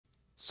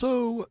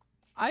So,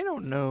 I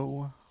don't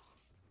know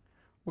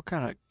what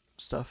kind of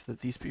stuff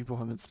that these people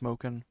have been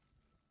smoking,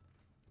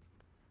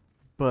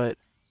 but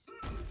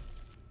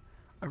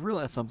I've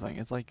realized something.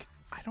 It's like,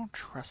 I don't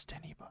trust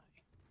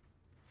anybody.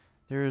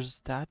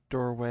 There's that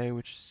doorway,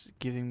 which is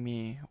giving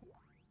me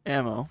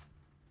ammo,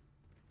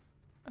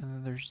 and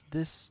then there's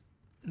this.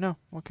 No,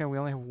 okay, we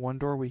only have one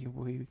door we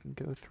can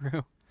go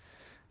through.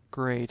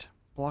 Great.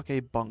 Block A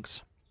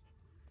bunks.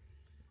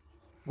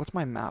 What's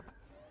my map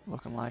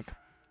looking like?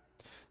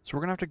 So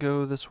we're gonna have to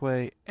go this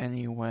way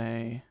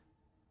anyway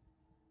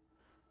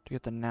to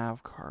get the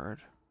nav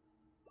card.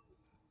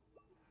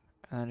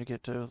 And then to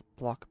get to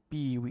block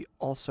B, we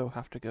also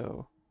have to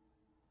go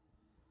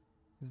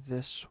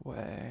this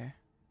way.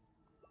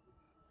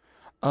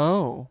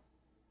 Oh.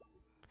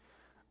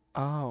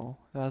 Oh,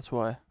 that's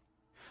why.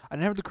 I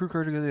didn't have the crew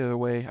card to go the other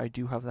way. I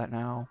do have that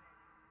now.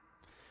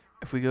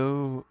 If we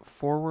go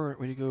forward,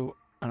 we go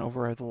and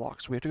override the lock.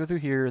 So we have to go through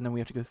here, and then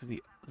we have to go through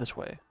this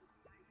way.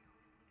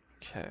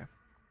 Okay.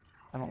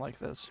 I don't like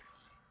this.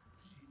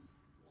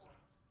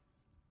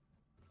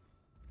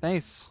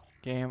 Nice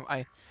game.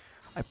 I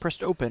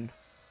pressed open.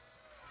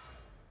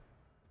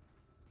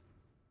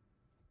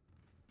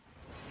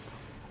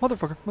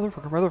 Motherfucker,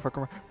 motherfucker,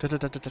 motherfucker.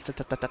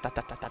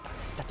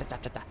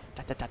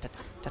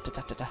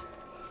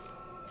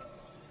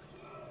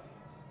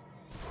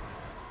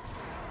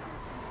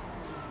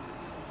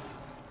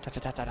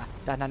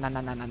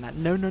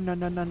 No, no, no,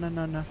 no, no, no,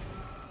 no, no.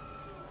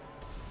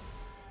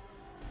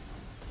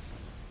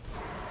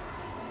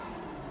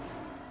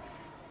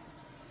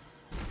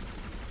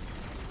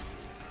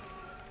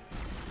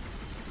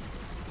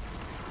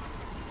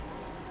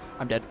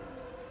 I'm dead.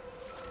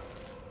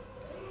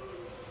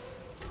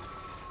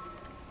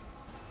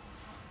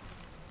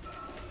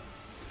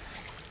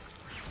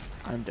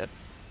 I'm dead.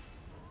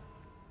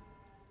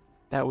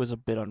 That was a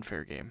bit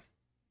unfair game.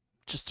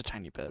 Just a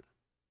tiny bit.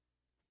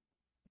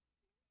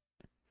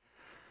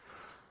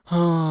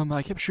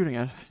 I kept shooting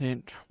it. I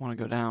didn't want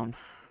to go down.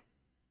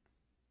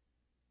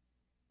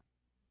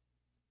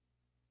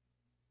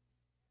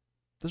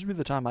 This would be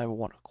the time I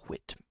want to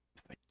quit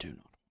if I do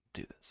not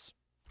do this.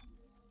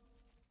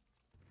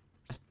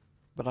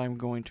 But I'm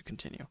going to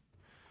continue.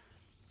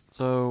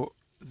 So,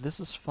 this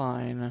is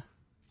fine.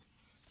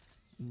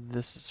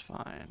 This is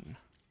fine.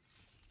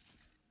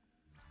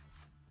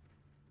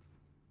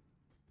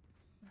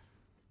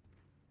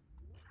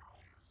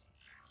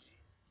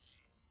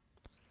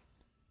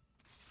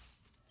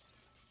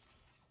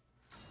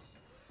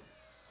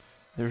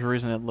 There's a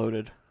reason it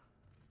loaded.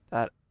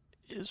 That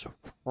is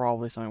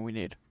probably something we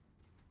need.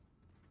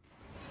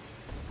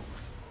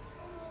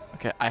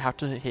 Okay, I have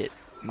to hit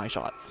my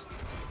shots.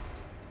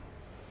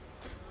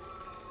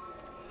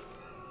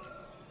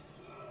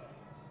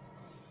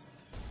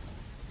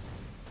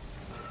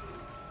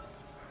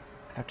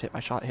 I have to hit my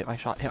shot, hit my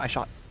shot, hit my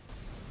shot.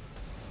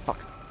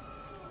 Fuck.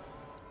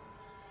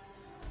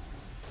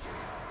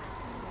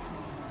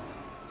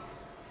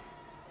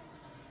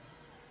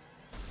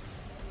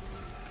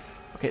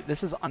 Okay,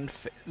 this is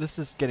unfair. This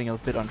is getting a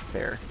bit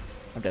unfair.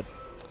 I'm dead.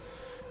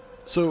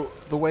 So,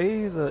 the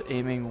way the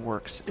aiming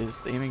works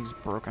is the aiming's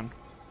broken.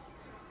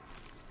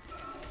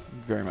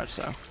 Very much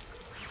so.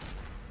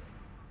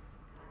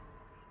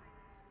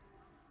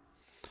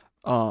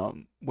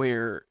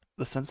 Where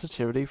the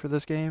sensitivity for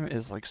this game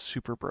is like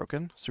super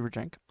broken, super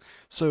jank.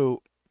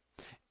 So,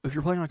 if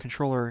you're playing on a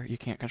controller, you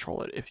can't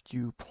control it. If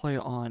you play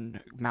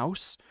on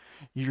mouse,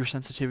 your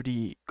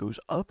sensitivity goes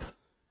up,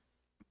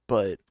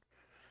 but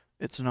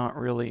it's not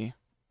really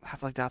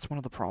have like that's one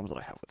of the problems that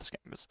I have with this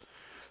game is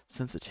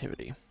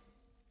sensitivity.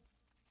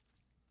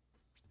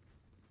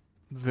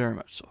 Very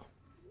much so.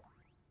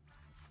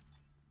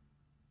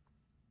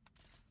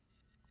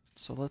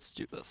 So let's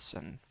do this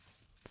and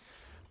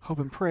hope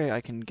and pray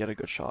I can get a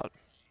good shot.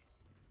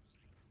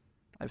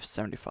 I have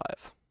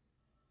 75.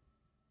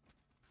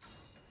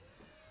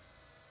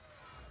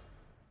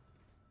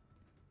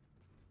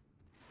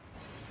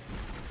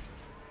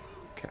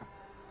 Okay.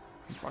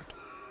 I'm fucked.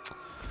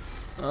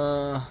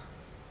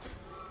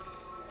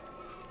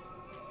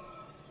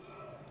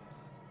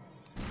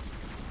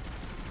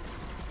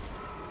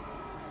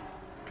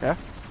 Okay.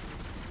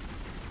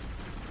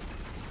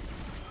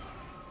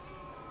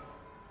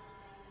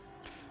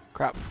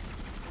 Crap.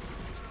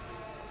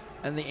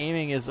 And the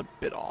aiming is a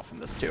bit off in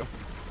this too.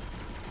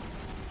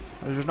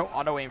 There's no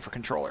auto aim for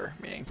controller,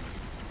 meaning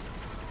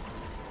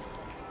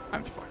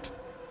I'm fucked.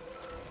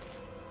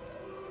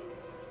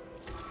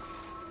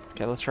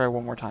 Okay, let's try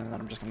one more time and then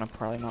I'm just gonna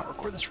probably not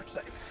record this for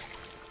today.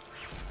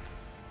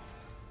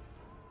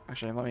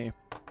 Actually, let me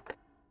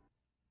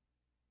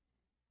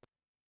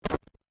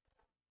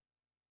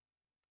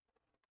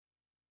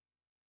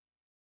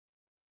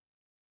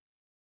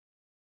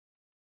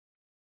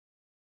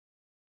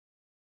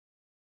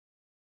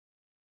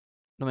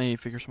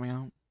figure something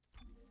out.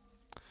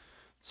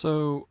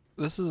 So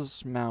this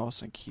is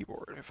mouse and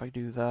keyboard. If I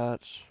do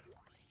that,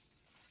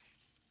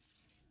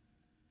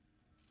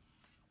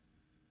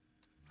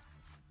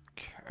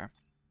 okay.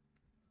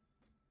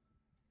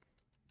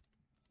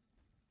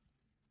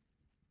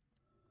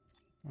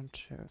 1,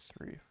 2,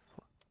 3,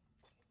 4.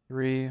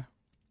 3.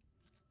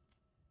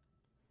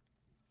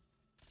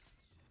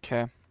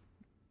 Okay.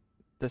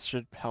 This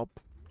should help.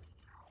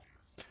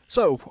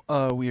 So,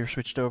 we are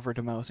switched over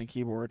to mouse and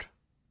keyboard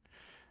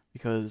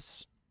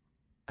because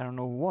I don't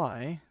know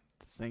why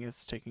this thing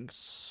is taking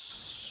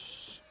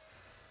so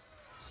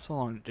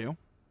long to do.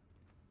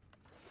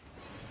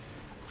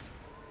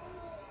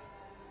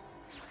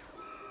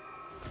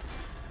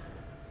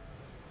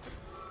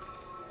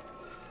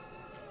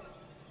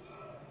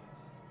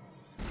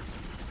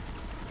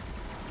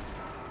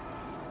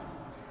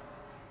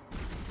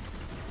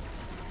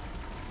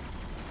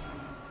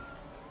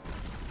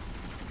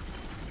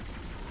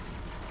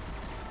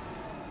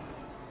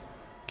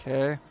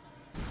 Okay.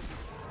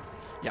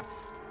 Yeah.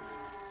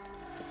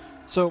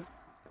 So,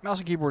 mouse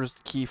and keyboard is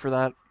the key for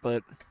that,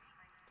 but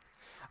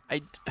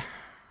I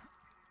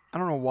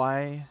don't know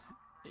why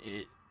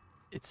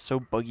it's so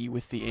buggy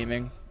with the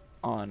aiming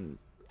on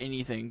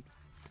anything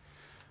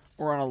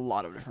or on a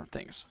lot of different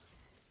things.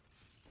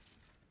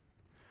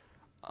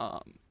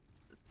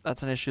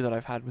 That's an issue that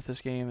I've had with this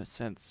game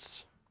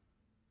since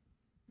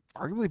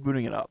arguably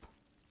booting it up,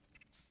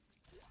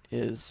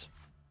 is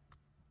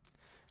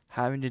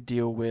having to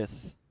deal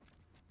with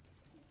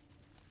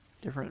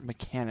different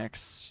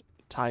mechanics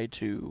tied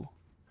to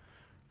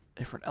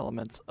different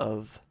elements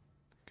of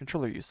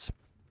controller use.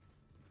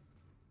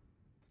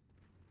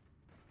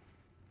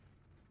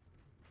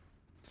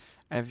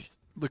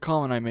 The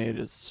comment I made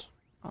is,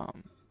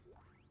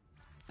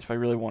 if I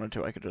really wanted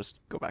to, I could just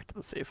go back to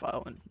the save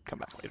file and come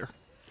back later.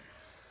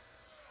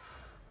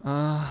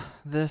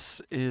 This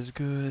is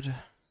good.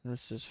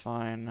 This is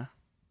fine.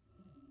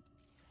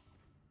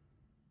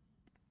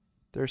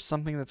 There's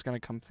something that's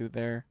gonna come through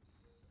there.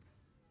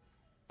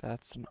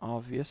 That's an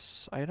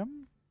obvious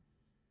item.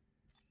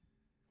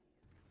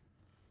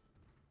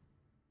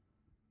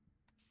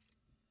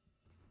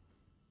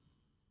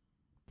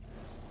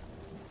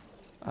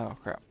 Oh,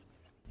 crap.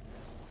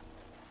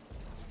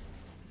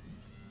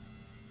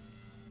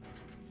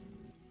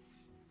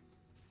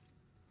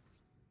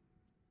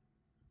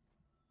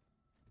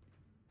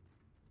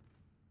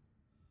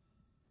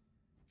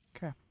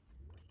 Okay.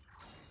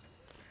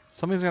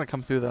 Something's gonna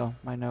come through, though.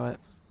 I know it.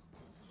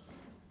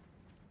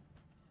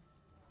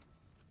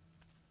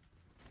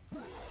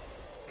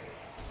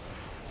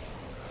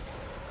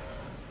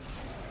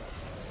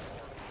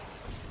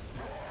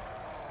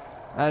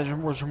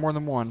 There's more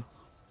than one.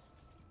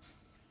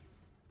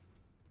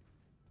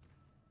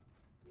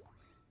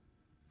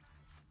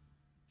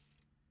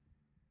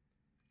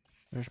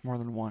 There's more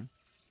than one.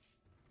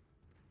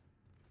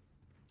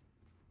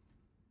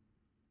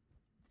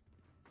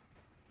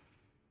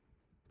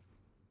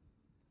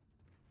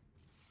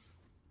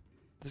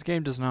 This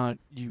game does not...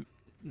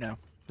 No.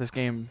 This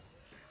game...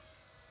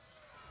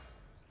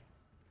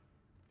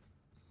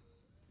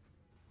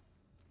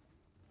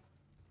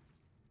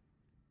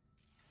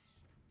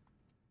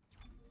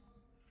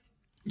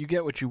 You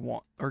get what you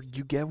want, or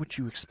you get what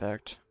you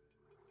expect.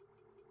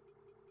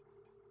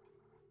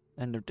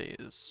 End of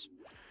days.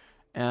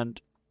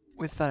 And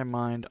with that in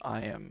mind,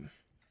 I am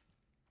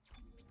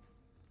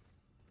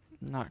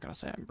not gonna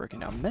say I'm breaking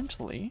down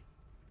mentally,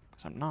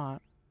 because I'm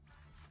not.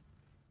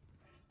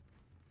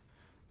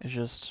 It's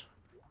just,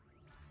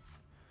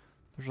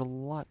 there's a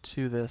lot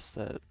to this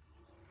that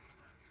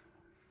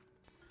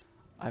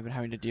I've been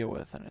having to deal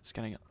with, and it's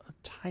getting a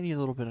tiny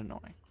little bit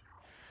annoying.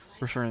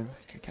 For sure in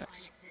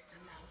mechanics.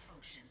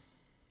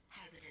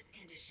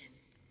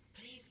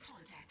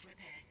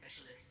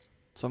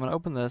 So I'm gonna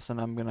open this,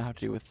 and I'm gonna have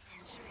to deal with,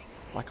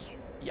 like,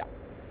 yeah.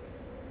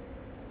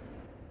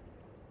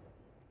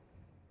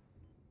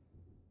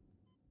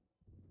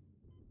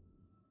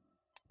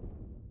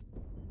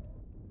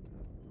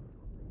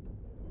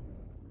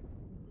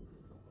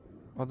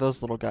 Oh,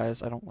 those little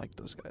guys. I don't like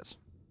those guys.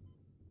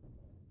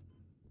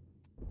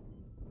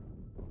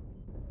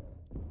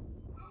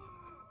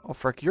 Oh,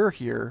 frick, you're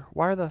here.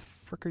 Why the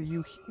frick are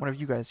you, one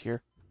of you guys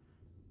here?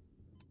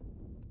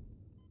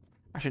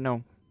 Actually,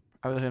 no.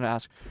 I was gonna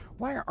ask,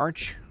 why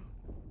aren't you?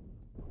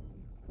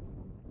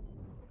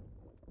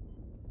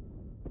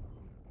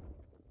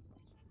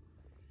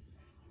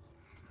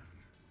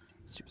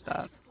 Let's use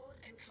that.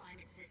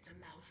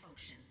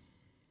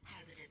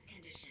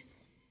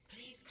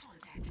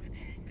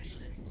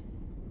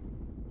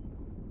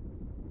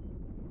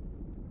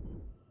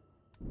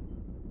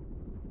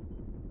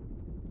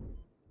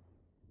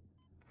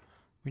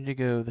 We need to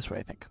go this way,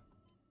 I think.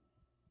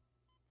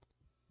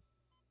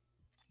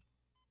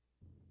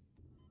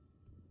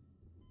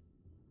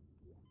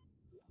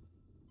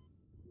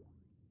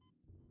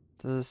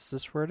 Is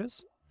this where it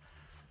is?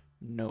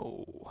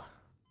 No.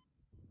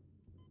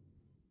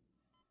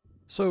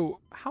 So,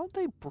 how'd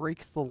they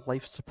break the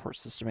life support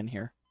system in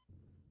here?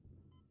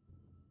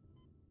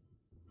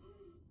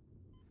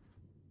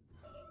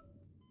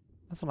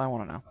 That's what I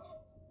want to know.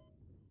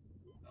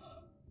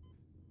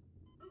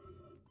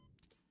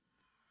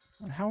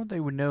 And how would they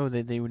know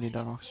that they would need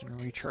an oxygen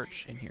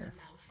recharge in here?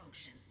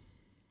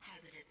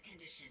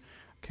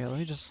 Okay, let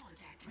me just...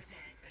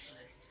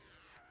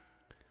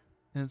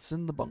 And it's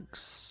in the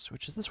bunks,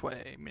 which is this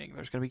way, meaning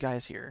there's gonna be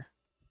guys here.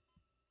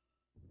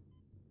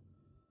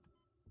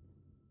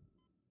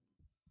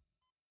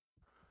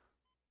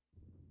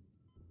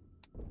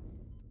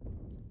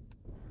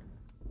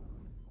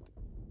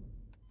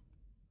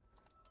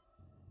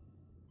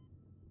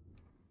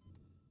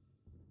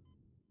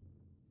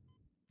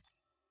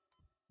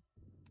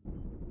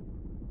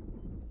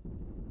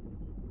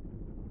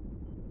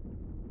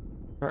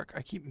 Dark,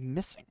 I keep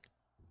missing.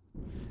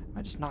 Am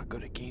I just not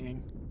good at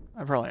gaming?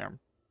 I probably am.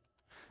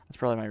 That's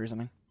probably my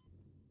reasoning.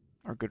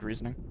 Or good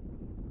reasoning.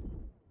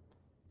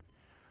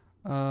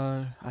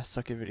 I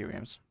suck at video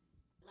games.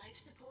 Life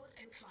support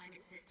and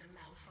climate system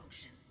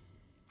malfunction.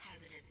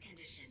 Hazardous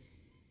condition.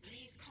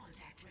 Please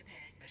contact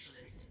repair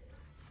specialist.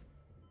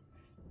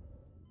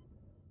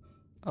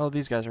 Oh,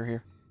 these guys are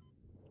here.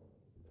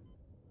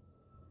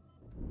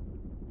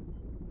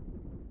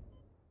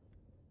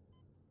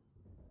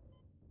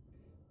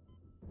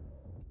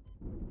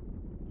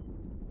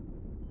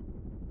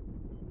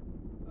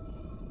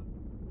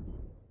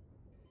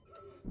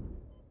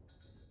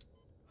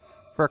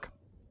 Frick.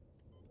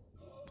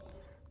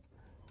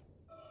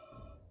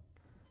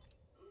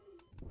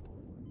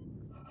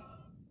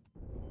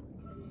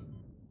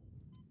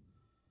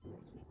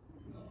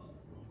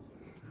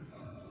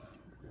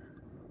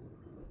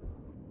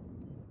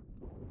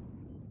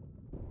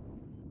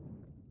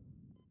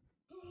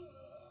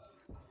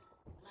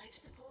 Life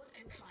support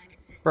and climate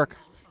system Frick.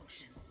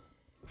 malfunction.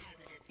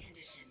 Hazardous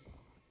condition.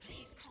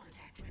 Please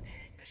contact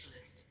repair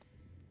specialist.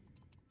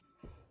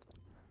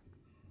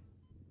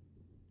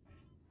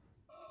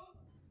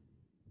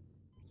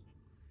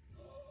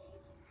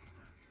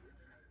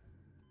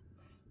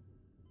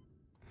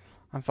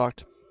 I'm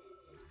fucked.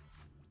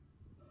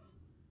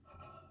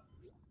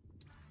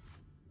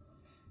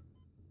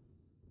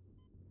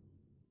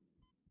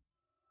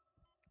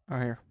 Oh,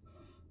 here.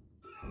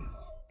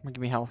 Give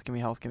me health, give me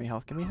health, give me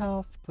health, give me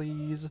health,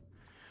 please.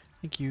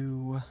 Thank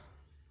you.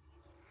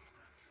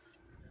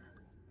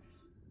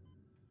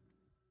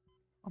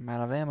 I'm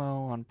out of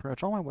ammo on pretty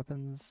much all my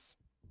weapons.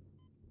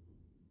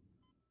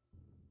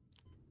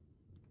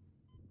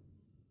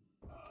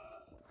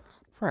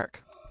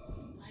 Frick.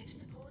 Life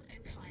support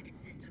and climate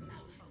system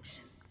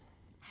malfunction.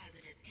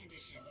 Hazardous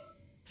condition.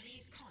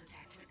 Please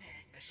contact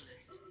repair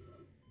specialist.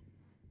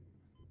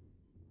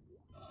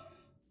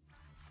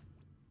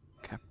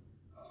 Okay.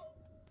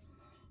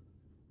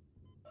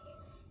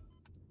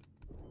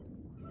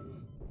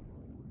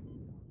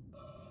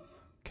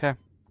 Okay.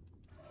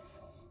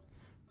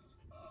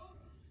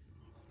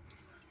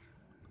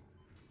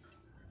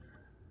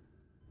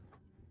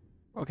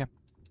 Okay.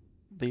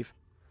 Leave.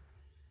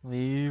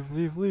 Leave,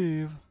 leave,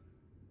 leave.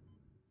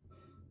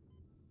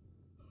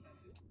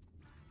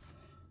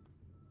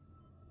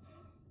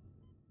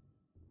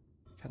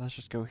 Okay, let's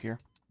just go here.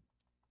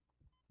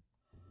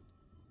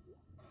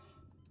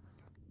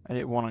 I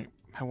didn't want to.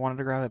 I wanted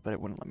to grab it, but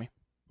it wouldn't let me.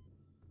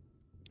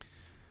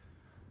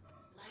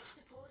 Life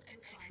support and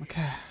climate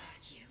Okay.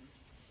 vacuum.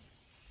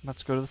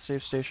 Let's go to the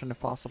safe station if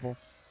possible.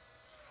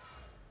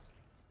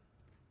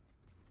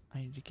 I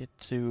need to get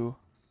to...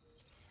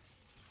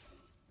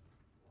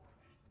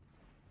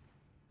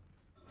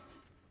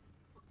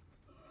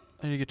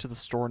 I need to get to the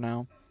store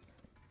now.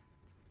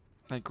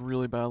 Like,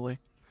 really badly.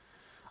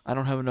 I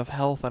don't have enough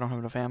health, I don't have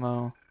enough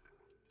ammo.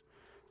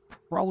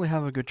 Probably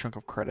have a good chunk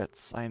of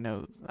credits, I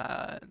know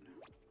that.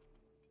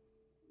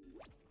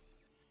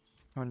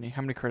 How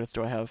many credits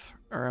do I have?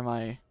 Or am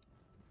I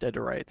dead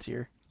to rights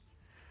here?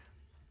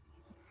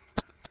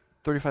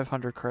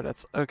 3,500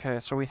 credits. Okay,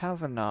 so we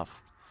have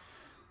enough.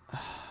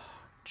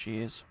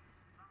 Jeez.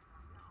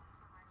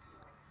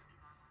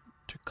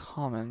 To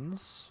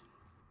commons.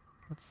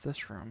 What's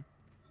this room?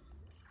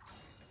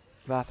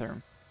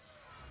 Bathroom.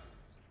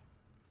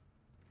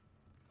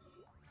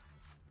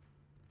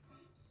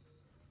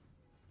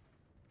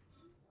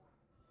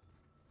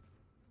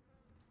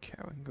 Okay,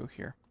 we can go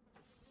here.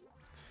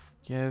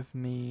 Give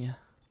me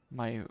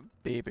my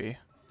baby.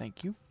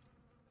 Thank you.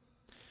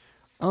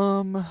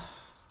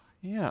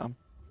 Yeah.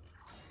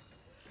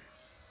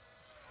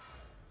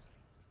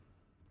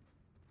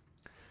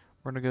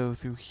 We're gonna go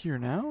through here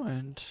now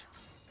and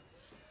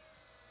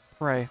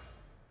pray.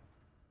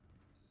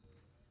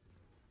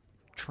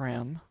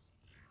 Tram.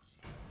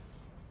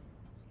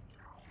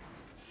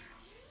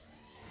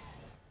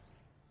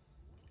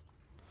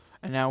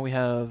 And now we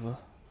have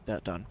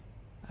that done.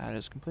 That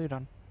is completely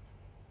done.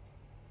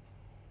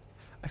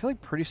 I feel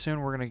like pretty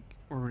soon we're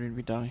gonna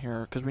be done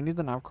here because we need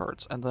the nav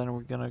cards, and then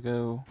we're gonna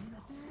go.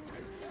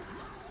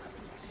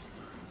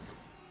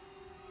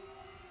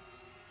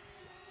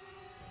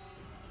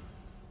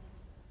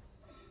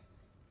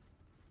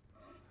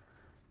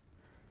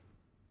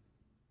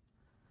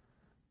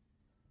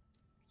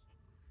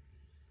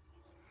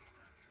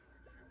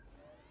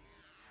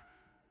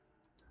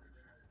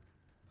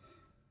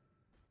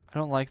 I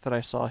don't like that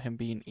I saw him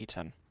being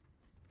eaten.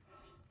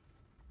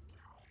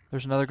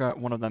 There's another guy,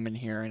 one of them in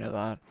here. I know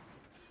that.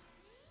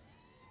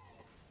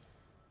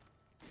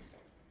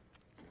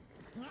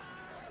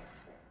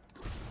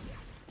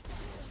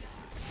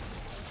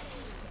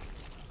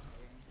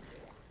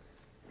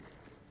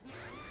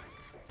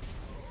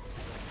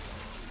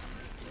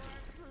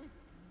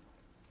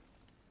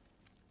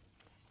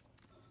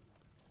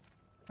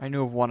 I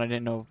knew of one, I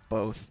didn't know of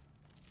both.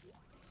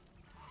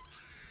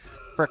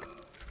 Frick.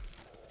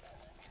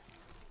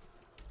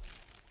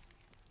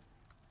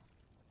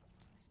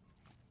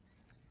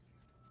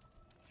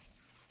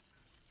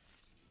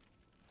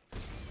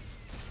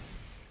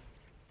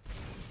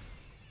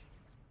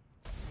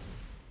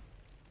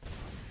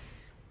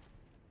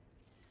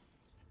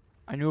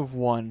 I knew of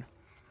one,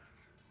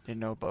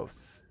 didn't know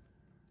both.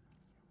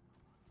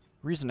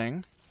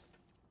 Reasoning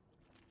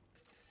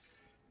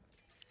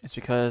is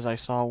because I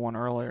saw one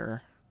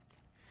earlier.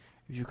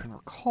 If you can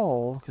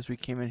recall, because we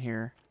came in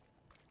here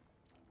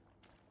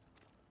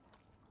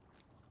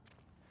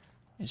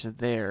into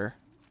there,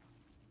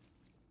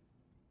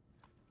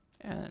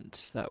 and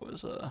that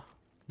was a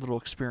little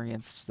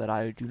experience that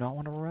I do not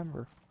want to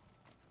remember.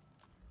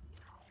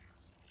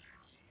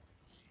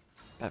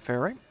 That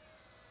fair, right?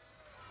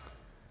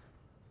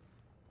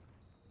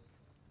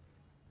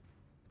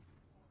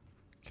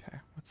 Okay,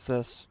 what's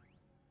this?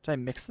 Did I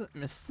miss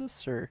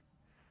this, or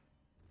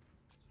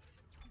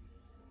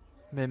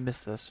may I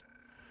miss this?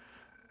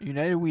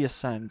 United we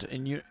ascend.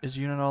 Is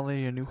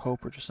unitology a new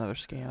hope or just another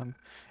scam?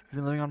 If you've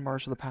been living on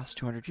Mars for the past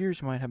 200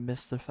 years, you might have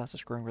missed the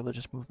fastest growing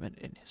religious movement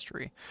in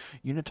history.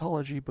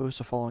 Unitology boasts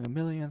a following of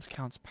millions,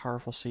 counts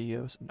powerful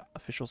CEOs and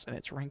officials in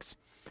its ranks,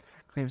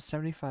 claims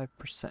 78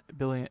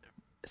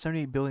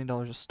 billion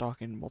dollars of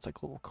stock in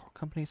multi-global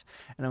companies,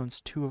 and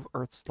owns two of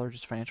Earth's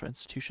largest financial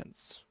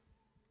institutions.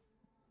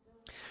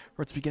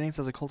 For its beginnings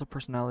as a cult of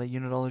personality,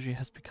 unitology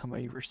has become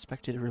a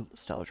respected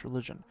established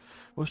religion.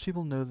 Most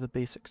people know the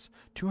basics.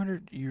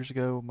 200 years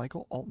ago,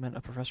 Michael Altman,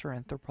 a professor of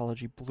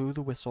anthropology, blew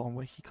the whistle on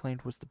what he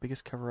claimed was the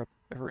biggest cover-up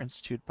ever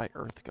instituted by the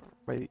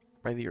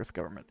Earth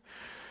government.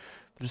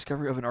 The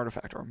discovery of an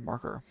artifact, or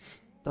marker,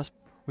 thus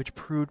which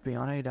proved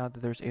beyond any doubt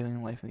that there is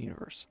alien life in the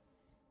universe.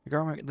 The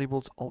government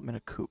labeled Altman a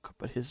kook,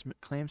 but his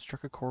claim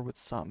struck a chord with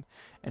some,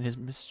 and his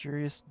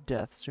mysterious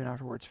death soon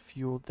afterwards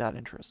fueled that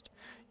interest.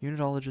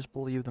 Unitologists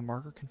believe the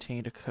marker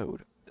contained a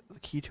code, the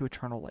key to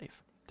eternal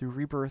life, through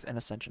rebirth and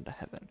ascension to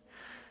heaven.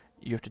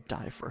 You have to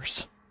die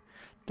first.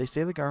 They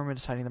say the government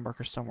is hiding the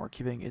marker somewhere,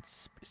 keeping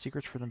its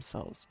secrets for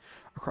themselves.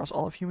 Across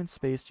all of human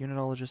space,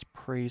 unitologists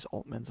praise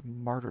Altman's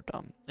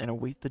martyrdom and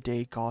await the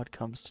day God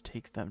comes to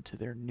take them to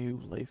their new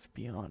life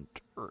beyond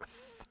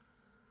Earth.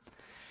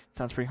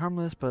 Sounds pretty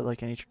harmless, but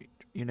like any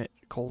unit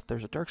cult,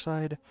 there's a dark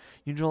side.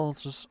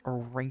 Unitologists are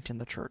ranked in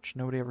the church.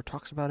 Nobody ever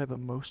talks about it, but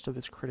most of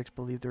its critics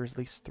believe there is at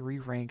least 3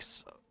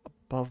 ranks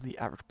above the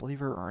average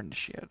believer or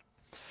initiate.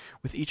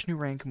 With each new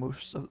rank,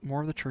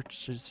 more of the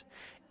church's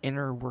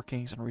inner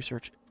workings and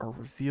research are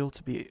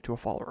revealed to a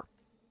follower.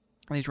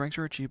 And these ranks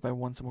are achieved by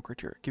one simple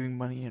criteria: giving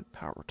money and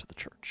power to the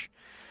church.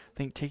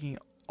 Think taking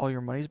all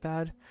your money is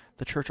bad?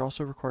 The church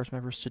also requires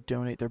members to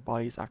donate their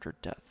bodies after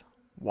death.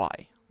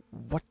 Why?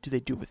 What do they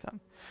do with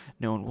them?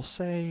 No one will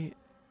say,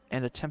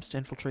 and attempts to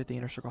infiltrate the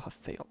inner circle have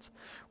failed.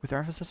 With our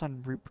emphasis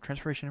on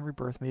transformation and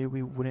rebirth, maybe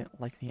we wouldn't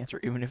like the answer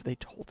even if they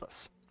told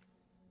us.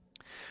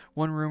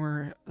 One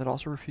rumor that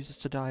also refuses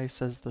to die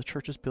says the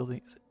church is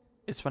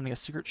funding a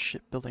secret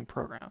shipbuilding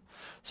program.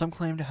 Some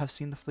claim to have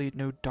seen the fleet.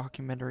 No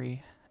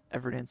documentary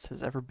evidence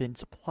has ever been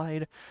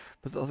supplied,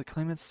 but the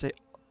claimants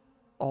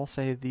all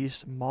say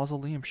these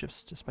mausoleum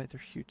ships, despite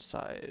their huge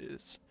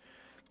size.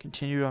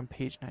 Continued on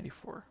page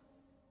 94.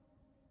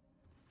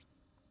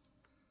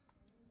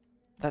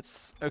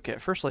 That's okay.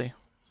 Firstly,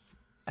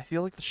 I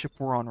feel like the ship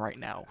we're on right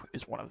now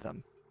is one of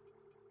them,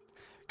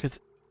 because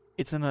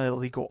it's an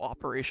illegal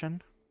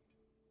operation.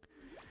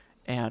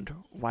 And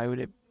why would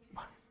it?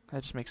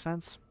 That just makes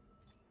sense.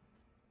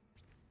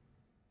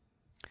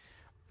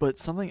 But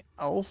something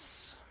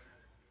else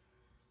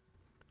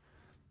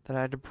that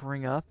I had to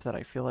bring up that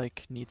I feel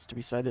like needs to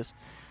be said is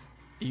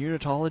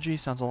unitology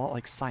sounds a lot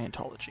like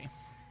Scientology.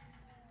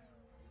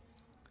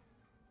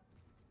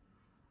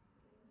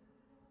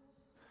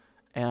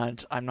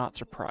 And I'm not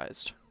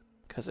surprised,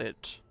 because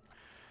it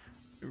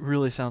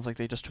really sounds like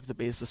they just took the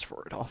basis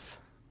for it off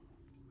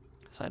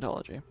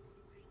Scientology.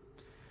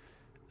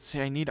 See,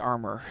 I need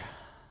armor.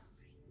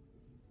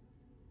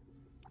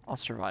 I'll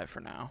survive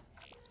for now.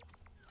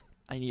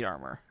 I need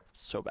armor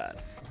so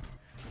bad.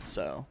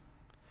 So,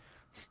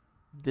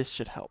 this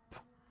should help.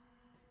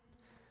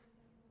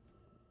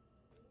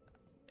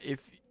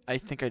 I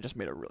think I just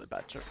made a really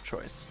bad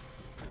choice.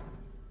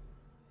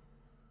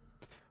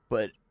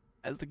 But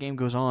as the game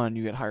goes on,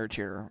 you get higher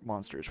tier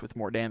monsters with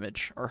more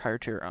damage, or higher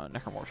tier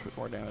necromorphs with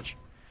more damage.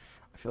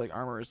 I feel like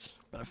armor is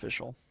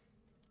beneficial.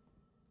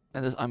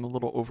 And I'm a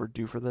little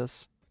overdue for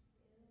this.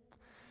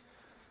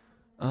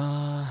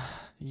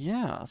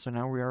 Yeah, so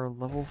now we are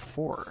level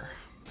 4.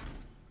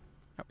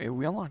 Okay,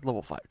 we unlocked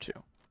level 5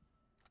 too.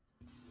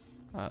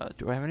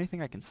 Do I have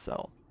anything I can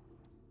sell?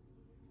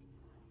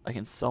 I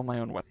can sell my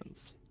own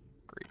weapons.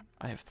 Great.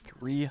 I have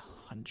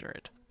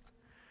 300.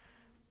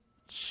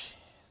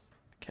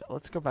 Okay,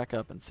 let's go back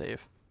up and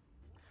save.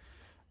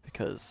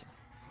 Because,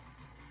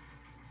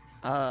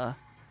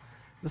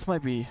 this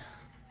might be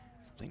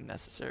something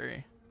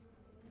necessary.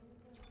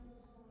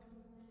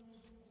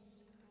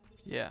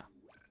 Yeah.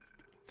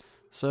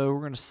 So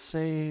we're gonna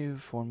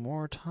save one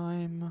more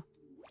time.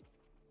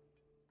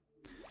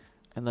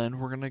 And then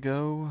we're gonna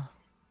go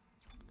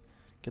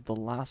get the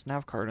last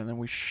nav card, and then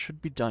we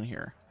should be done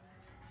here.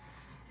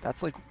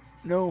 That's like,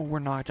 no, we're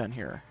not done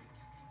here.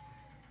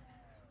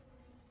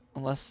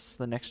 Unless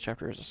the next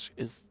chapter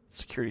is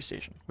security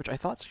station, which I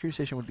thought security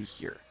station would be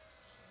here.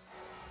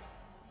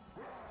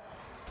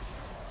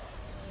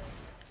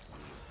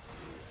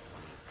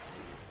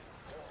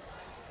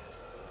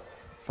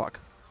 Fuck.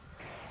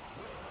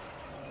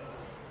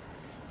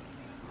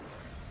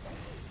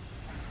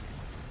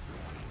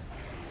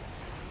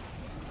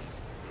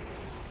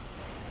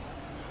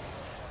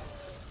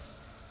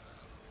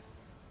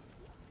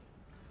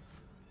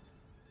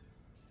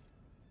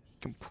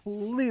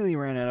 Completely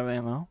ran out of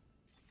ammo.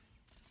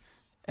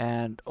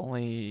 And I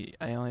only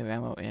have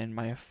ammo in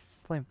my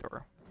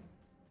flamethrower.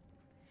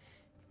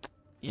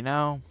 You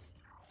know,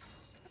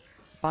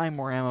 buying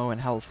more ammo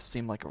and health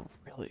seems like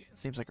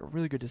a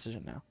really good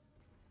decision now.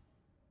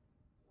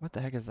 What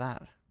the heck is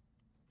that?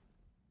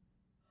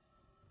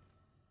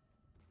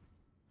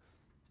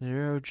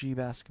 0G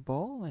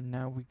basketball, and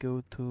now we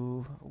go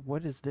to,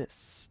 what is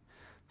this?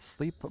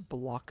 Sleep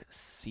block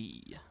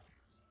C.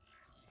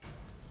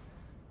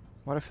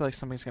 Why do I feel like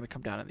something's gonna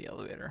come down in the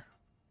elevator?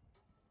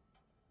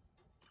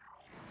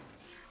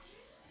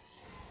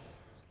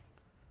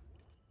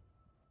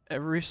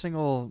 Every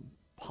single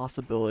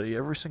possibility,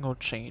 every single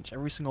change,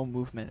 every single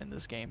movement in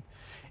this game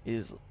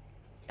it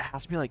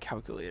has to be like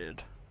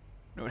calculated.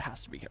 No, it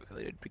has to be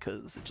calculated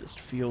because it just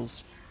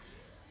feels.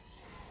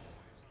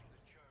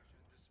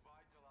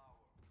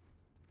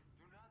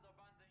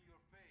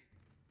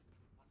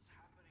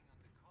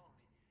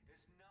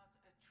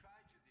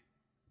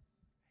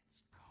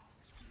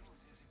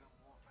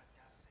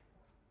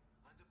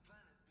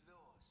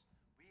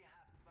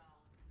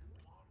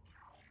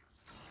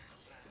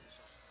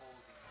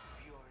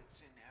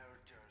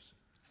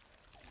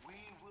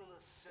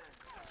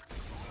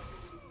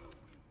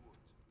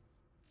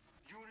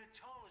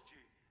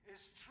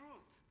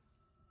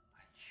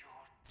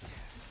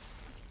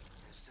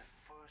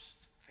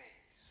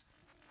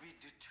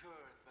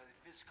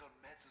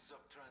 Methods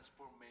of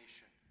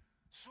transformation.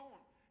 Soon,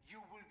 you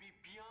will be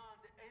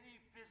beyond any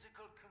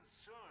physical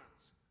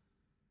concerns.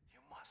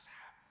 You must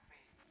have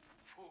faith,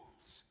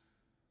 fools.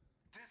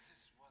 This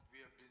is what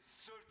we have been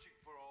searching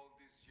for all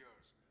these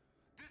years.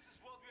 This is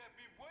what we have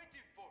been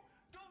waiting for.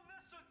 Don't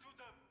listen to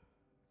them.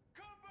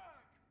 Come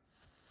back!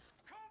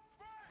 Come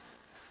back!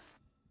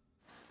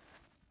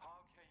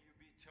 How can you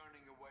be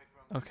turning away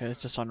from Okay,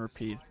 it's just on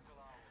repeat.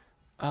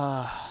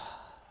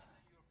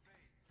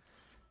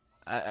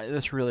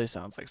 This really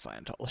sounds like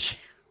Scientology.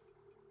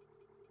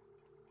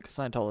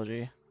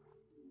 Scientology,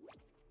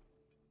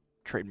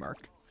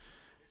 trademark,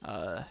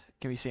 can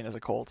be seen as a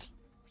cult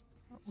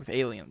with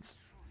aliens.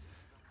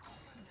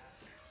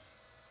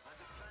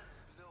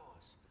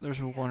 There's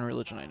one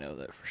religion I know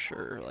that for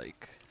sure,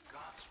 like.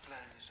 God's plan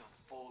is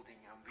unfolding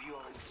and we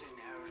are its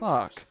inheritors.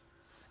 Fuck.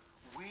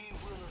 We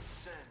will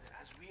ascend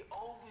as we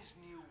always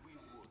knew we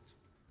would.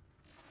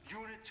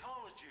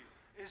 Unitology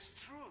is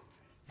truth.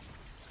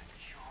 And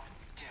your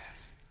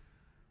death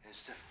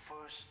is the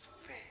first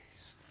phase.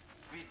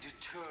 Be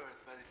deterred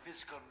by the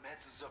physical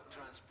methods of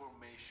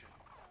transformation.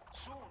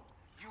 Soon,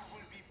 you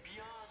will be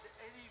beyond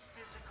any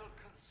physical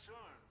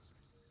concerns.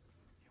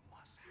 You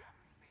must have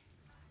faith,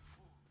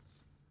 fools.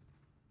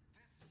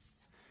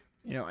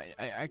 You know,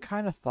 I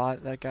kind of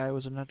thought that guy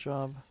was a nut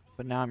job,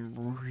 but now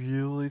I'm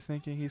really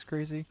thinking he's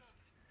crazy.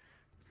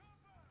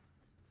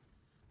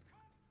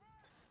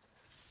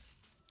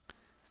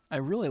 I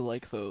really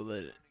like, though,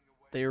 that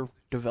they're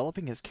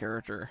developing his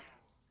character.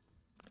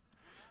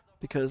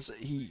 Because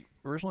he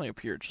originally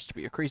appeared just to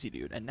be a crazy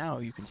dude, and now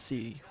you can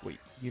see what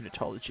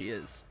unitology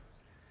is.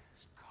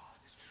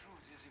 God's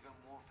truth is even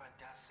more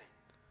fantastic.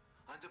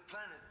 On the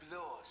planet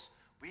below us,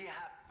 we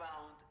have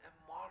found a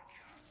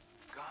marker.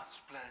 God's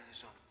plan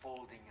is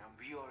unfolding and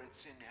we are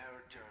its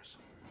inheritors.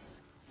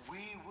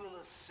 We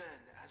will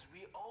ascend as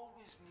we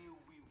always knew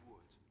we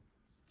would.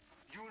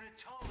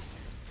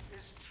 Unitology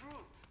is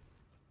truth.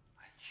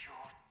 And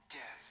your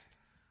death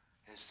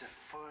is the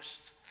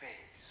first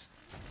phase.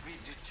 Be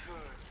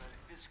deterred by the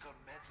physical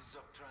methods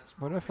of transformation.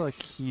 Why do I feel like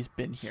he's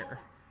been here?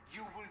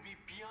 You will be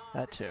beyond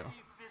That too.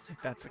 any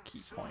physical That's a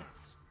key point.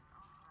 concerns.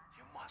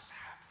 You must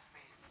have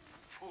faith,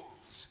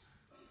 fools.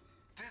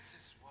 This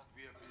is what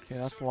we have been Okay,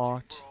 that's searching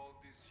locked. for all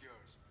these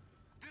years.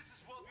 This is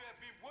what we have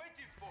been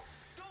waiting for.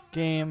 Don't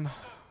Game.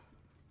 listen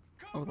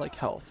to them. I would like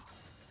health.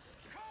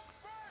 Come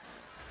back!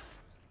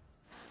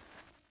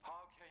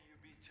 How can you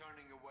be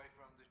turning away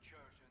from the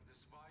church in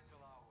this vital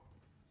hour?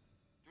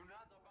 Do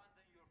not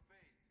abandon your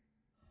faith.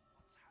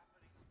 What's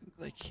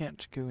happening? I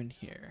can't go in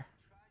here.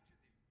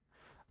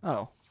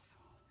 Oh.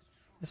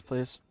 Yes,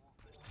 please.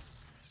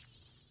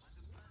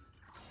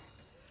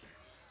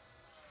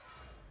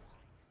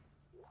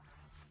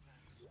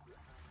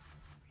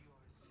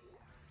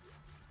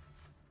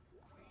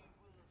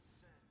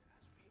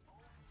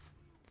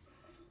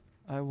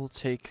 I will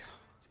take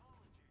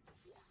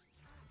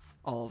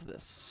all of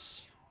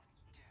this.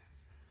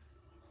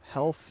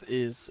 Health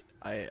is...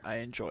 I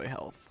enjoy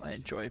health. I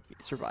enjoy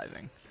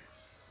surviving.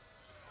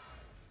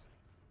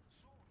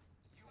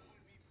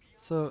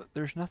 So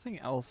there's nothing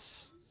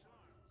else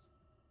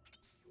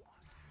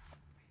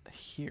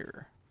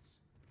here.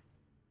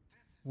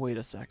 Wait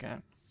a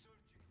second.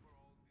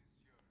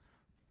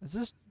 Is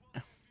this...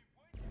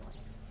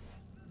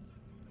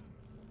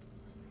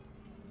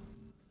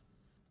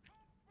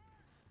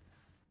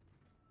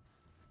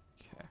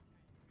 Okay.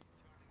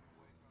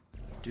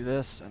 Do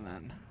this and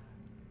then...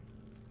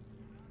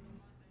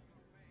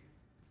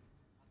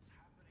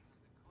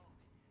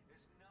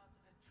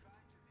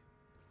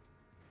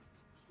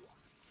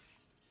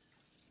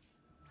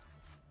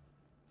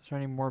 Is there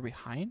any more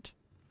behind?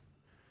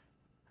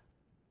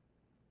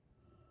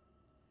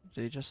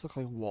 They just look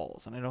like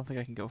walls, and I don't think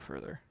I can go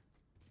further.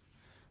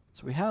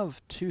 So we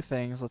have two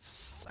things.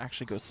 Let's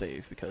actually go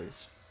save,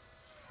 because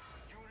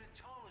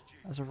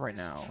as of right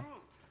now,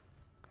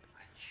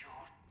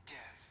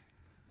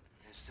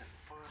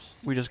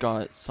 we just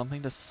got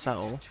something to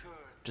sell,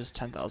 just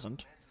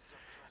 10,000,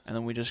 and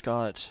then we just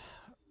got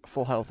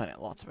full health and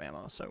lots of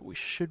ammo. So we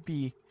should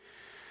be...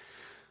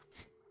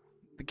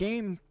 The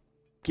game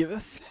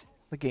giveth,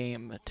 the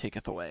game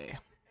taketh away.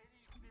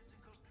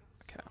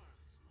 Okay.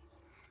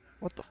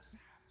 What the...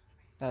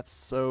 That's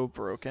so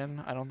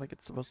broken. I don't think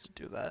it's supposed to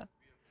do that.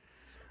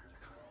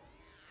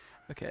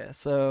 Okay,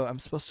 so I'm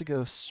supposed to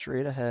go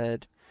straight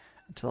ahead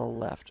and to the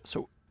left.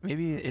 So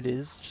maybe it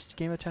is just a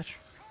game of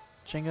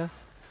Jenga?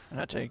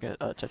 Not Jenga,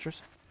 Tetris.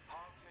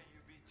 How can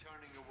you be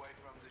turning away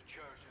from the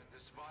church in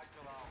this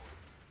vital hour?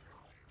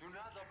 Do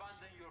not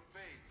abandon your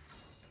faith.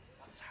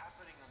 What's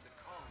happening on the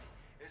colony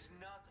is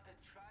not a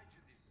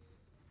tragedy.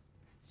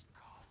 It's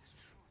God's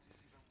truth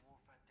is even more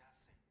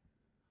fantastic.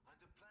 On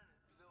the planet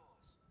below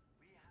us,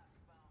 we have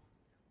found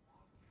a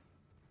marker.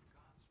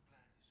 God's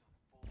plan is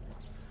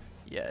unfolding.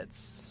 Yeah,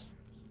 it's...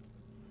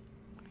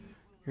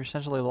 You're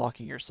essentially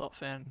locking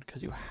yourself in,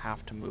 because you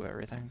have to move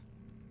everything.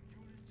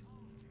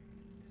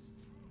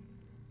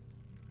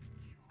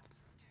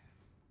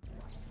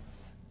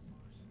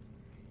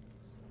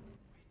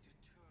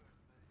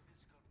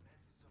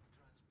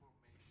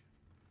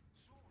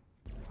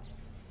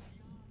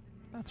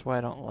 That's why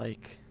I don't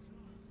like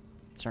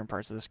certain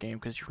parts of this game,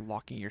 because you're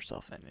locking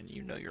yourself in, and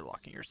you know you're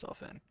locking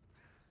yourself in.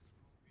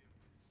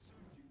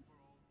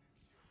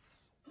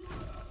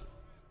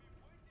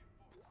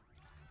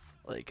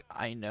 Like,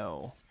 I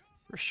know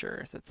for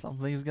sure that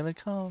something's gonna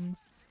come.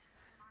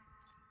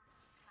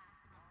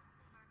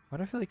 Why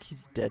do I feel like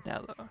he's dead now,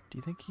 though? Do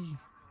you think he...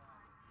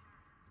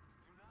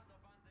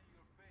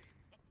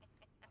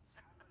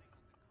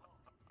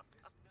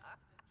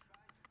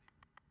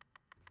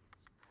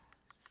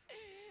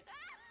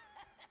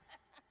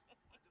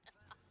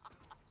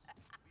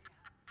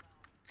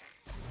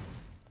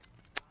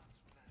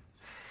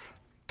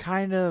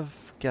 Kind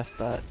of guess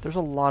that. There's a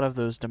lot of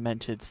those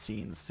demented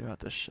scenes throughout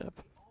this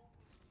ship.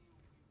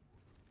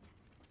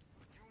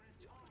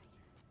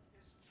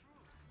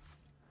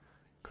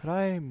 Could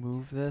I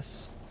move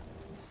this?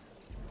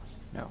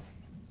 No.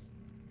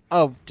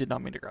 Oh, did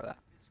not mean to grab that.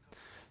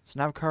 So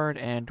nav card,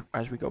 and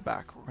as we go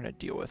back, we're going to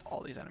deal with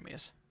all these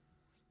enemies.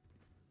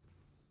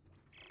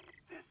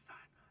 This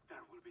time,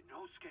 there will be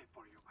no escape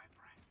for you, my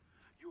friend.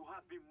 You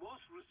have been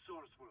most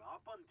resourceful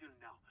up until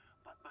now,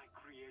 but my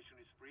creation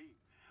is free.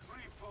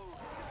 Repose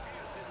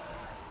appears in the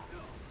black.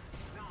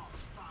 Now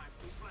it's time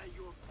to play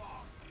your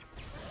part.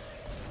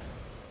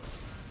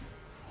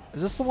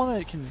 Is this the one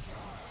that can...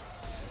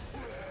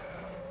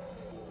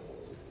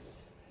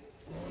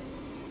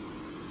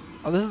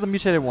 Oh, this is the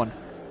mutated one.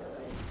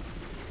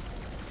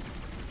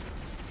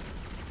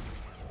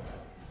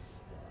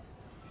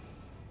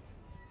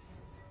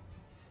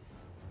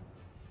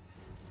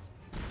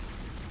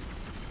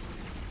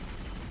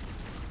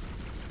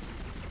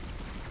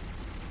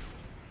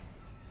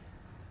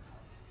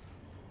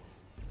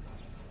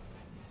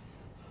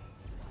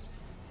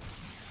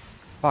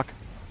 Fuck.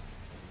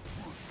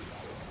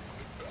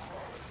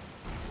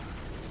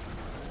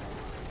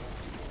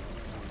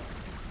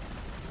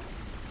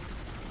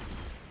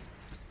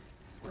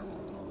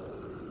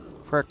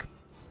 Frick.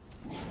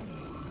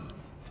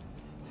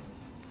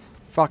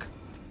 Fuck.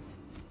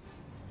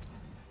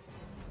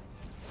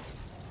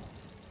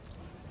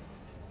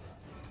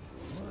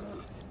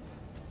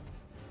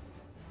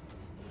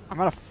 I'm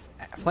out of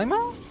flame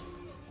out?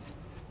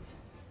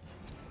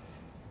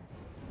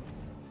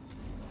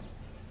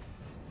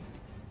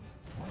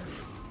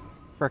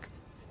 Frick.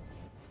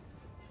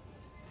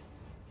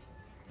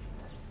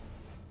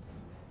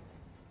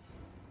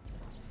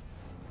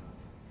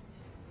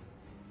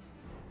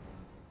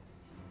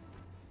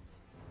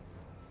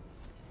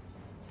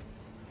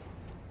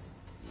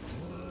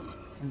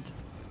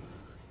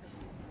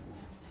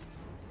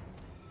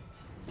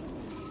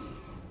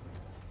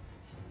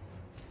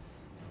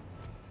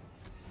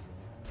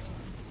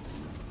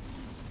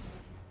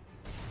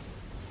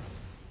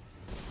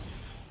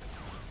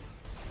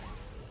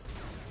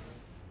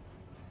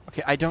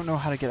 Okay, I don't know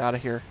how to get out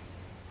of here.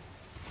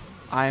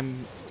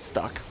 I'm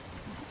stuck.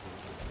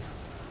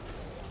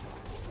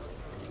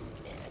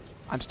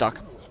 I'm stuck.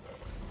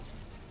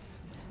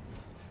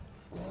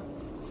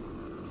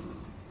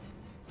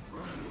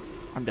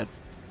 I'm dead.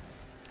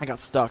 I got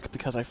stuck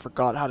because I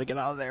forgot how to get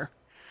out of there.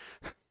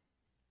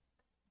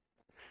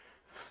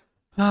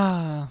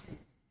 Ah,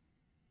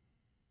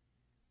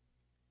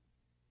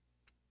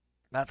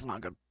 that's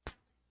not good.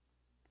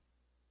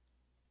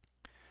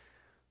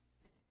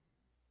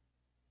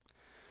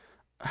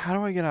 How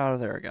do I get out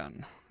of there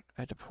again?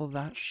 I had to pull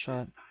that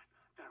shut.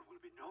 There will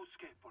be no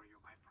escape for you,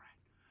 my friend.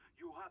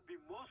 You have been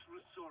most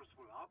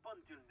resourceful up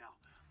until now,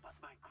 but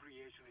my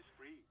creation is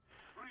free.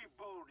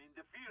 Reborn in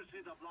the fierce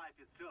heat of life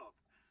itself.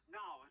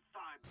 Now it's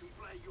time to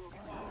play your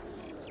part.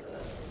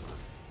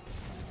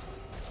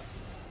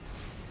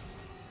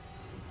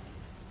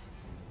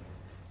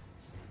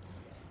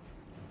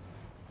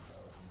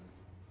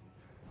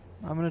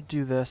 I'm gonna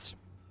do this.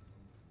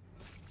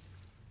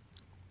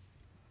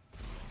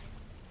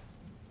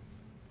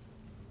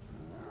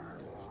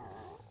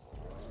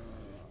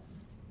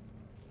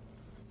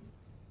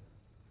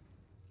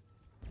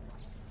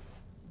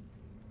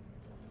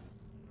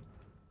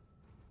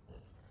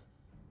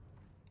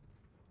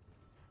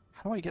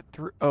 How do I get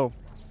through? Oh.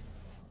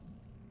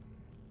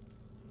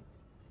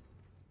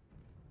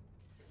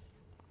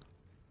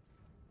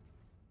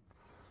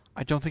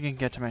 I don't think it can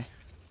get to me.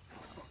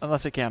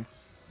 Unless it can.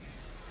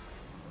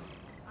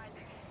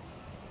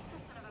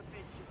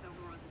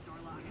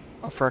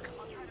 Oh, frick.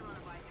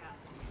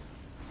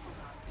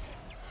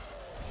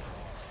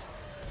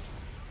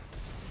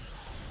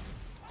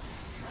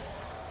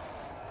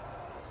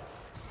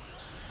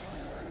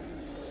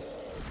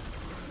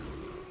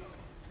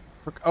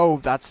 Frick. Oh,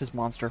 that's his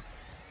monster.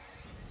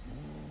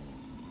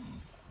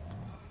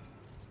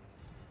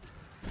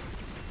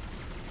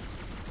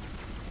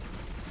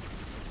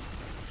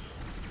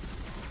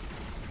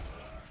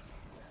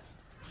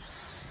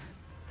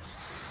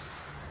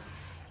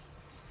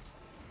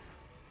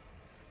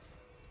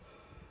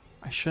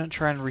 I shouldn't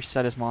try and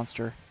reset his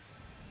monster.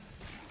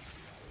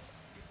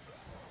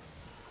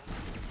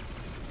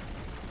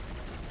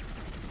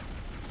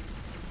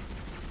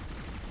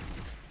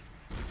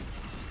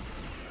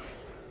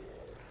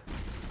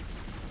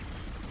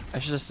 I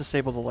should just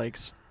disable the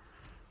legs,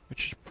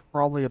 which is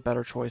probably a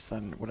better choice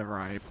than whatever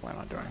I plan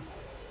on doing.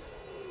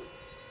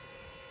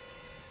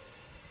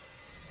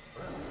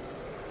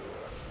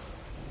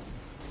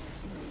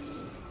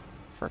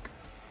 Frick.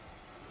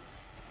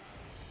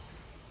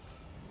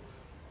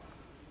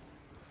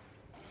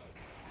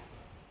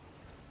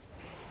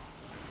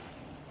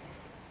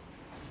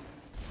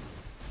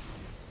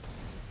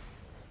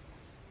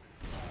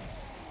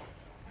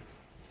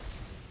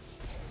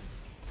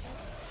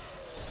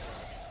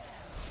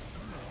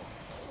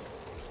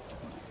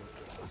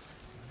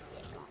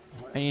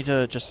 I need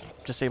to just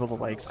disable the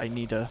legs. I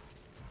need to...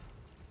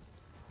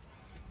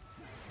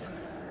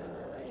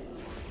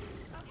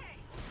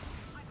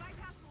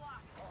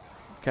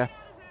 Okay.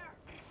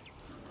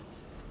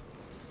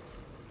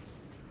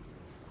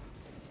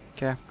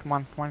 Okay, come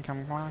on, come on, come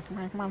on, come on, come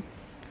on, come on.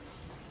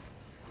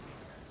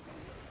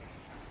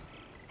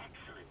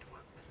 Excellent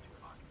work, Mr.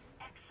 Clark.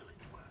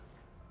 Excellent work.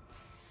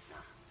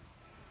 Now,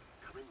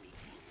 come and meet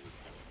me in the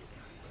sensitive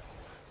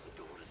area. The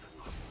door is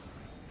unlocked.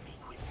 Be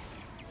quick.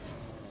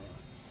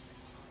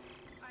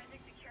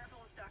 Isaac, be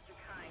careful with Dr.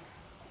 Kine.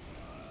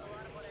 A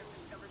lot of what I've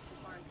discovered so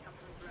far has come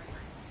from his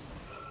records.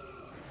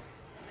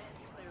 The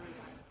man's clearly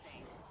not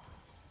insane.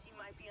 He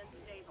might be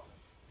unstable,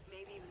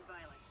 maybe even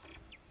violent.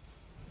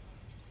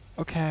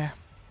 Okay.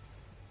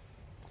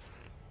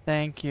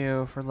 Thank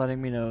you for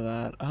letting me know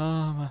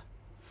that.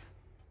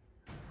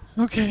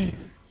 Okay.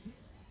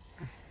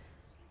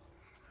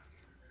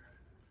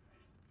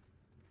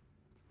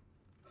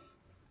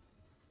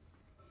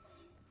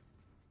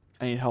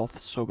 I need health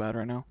so bad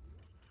right now.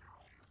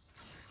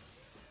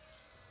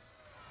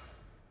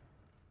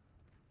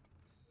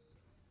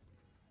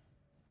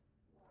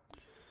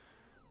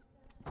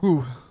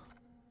 Whew.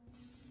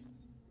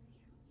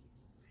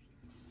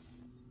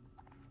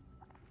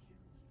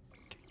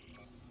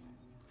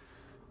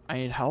 I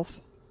need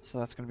health, so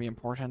that's going to be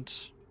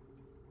important.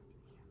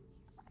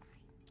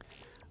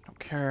 Don't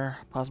care.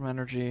 Plasma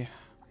energy.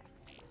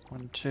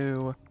 1,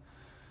 2,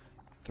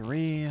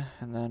 3,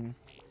 and then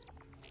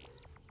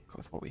go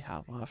with what we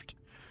have left.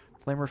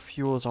 Flamer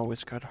fuel is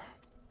always good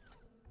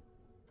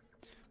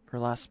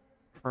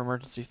for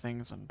emergency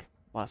things and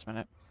last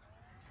minute.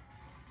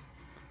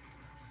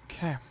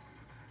 Okay.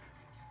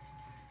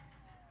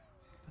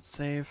 Let's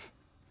save.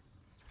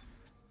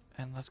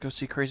 And let's go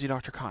see Crazy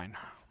Dr. Kine.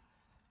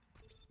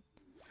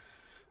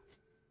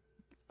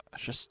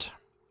 It's just,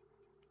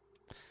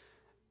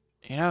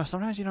 you know,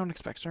 sometimes you don't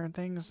expect certain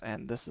things,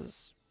 and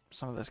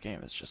some of this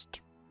game is just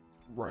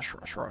rush,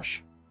 rush,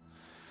 rush.